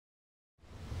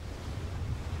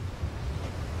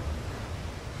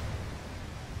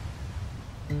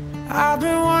I've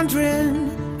been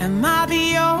wondering, am I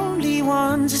the only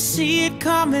one to see it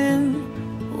coming?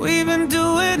 We've been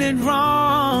doing it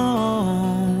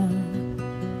wrong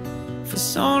for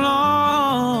so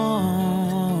long.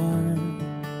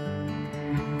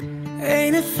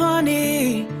 Ain't it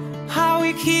funny how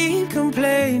we keep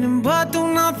complaining but do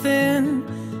nothing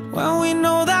when we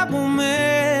know that we'll make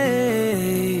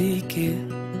it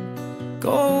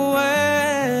go away?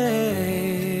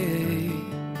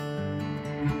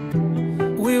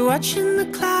 We're watching the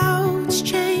clouds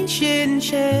changing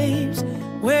shapes,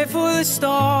 wait for the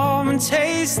storm and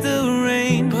taste the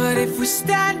rain. But if we're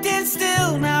standing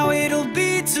still now, it'll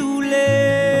be too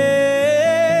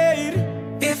late.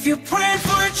 If you're praying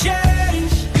for a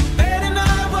change, you better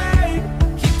not wait.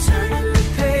 Keep turning the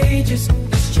pages,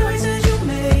 there's choices you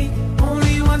make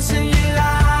only once in your life.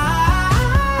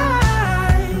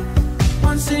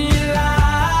 Once in your life.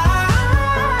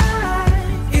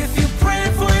 If you're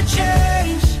praying for a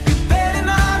change, you better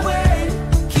not wait.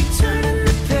 Keep turning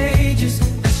the pages,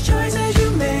 there's choices you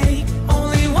make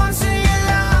only once in your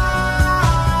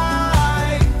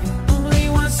life. Only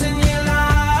once in your life.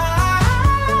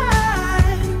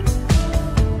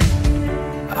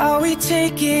 Are we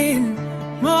taking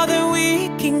more than we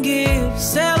can give?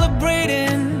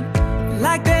 Celebrating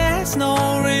like there's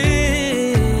no risk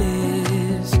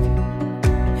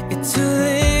to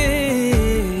this.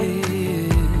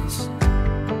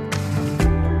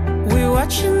 We're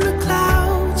watching the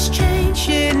clouds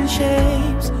changing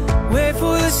shapes, wait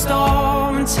for the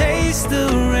storm and taste the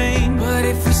rain. But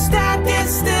if we standing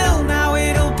still now,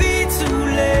 it'll be too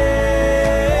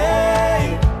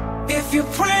late. If you're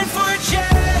praying for a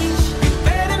change, you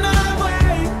better not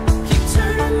wait. Keep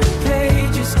turning the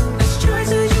pages, there's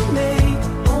choices you make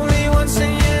only once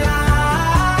in your life.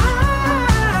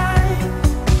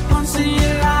 Once in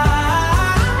your life.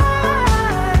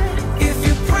 If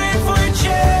you're praying for a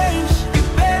change, you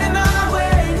better not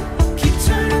wait. Keep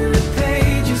turning the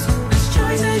pages, there's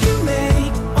choices you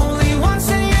make only once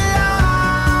in your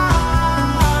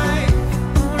life.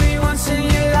 Only once in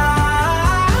your life.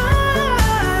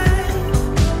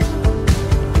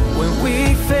 When we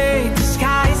fade, the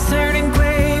sky is turning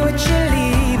gray. Would you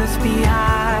leave us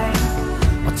behind?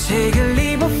 Or take a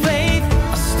leap of faith?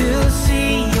 I still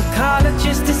see your color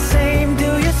just the same. Do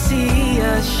you see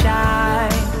us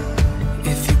shine?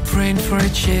 If you're praying for a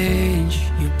change,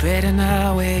 you better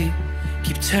not wait.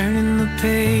 Keep turning the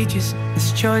pages,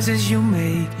 there's choices you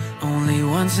make only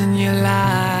once in your life.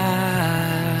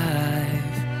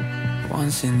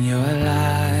 Once in your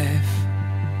life.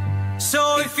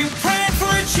 So if you're praying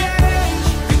for a change,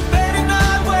 you better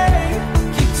not wait.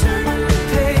 Keep turning the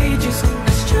pages,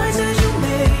 there's choices you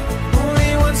make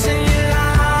only once in your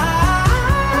life.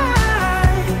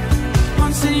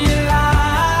 Once in your life.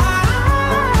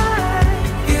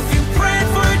 If you're praying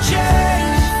for a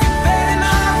change, you better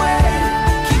not wait.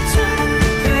 Keep turning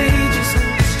the pages,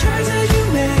 there's choices you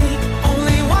make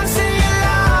only once in your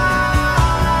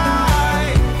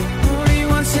life. Only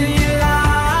once in your life.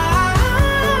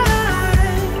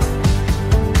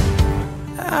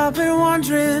 I've been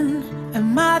wondering,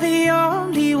 am I the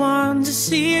only one to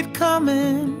see it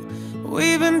coming?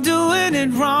 We've been doing it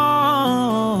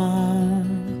wrong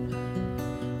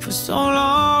for so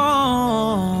long.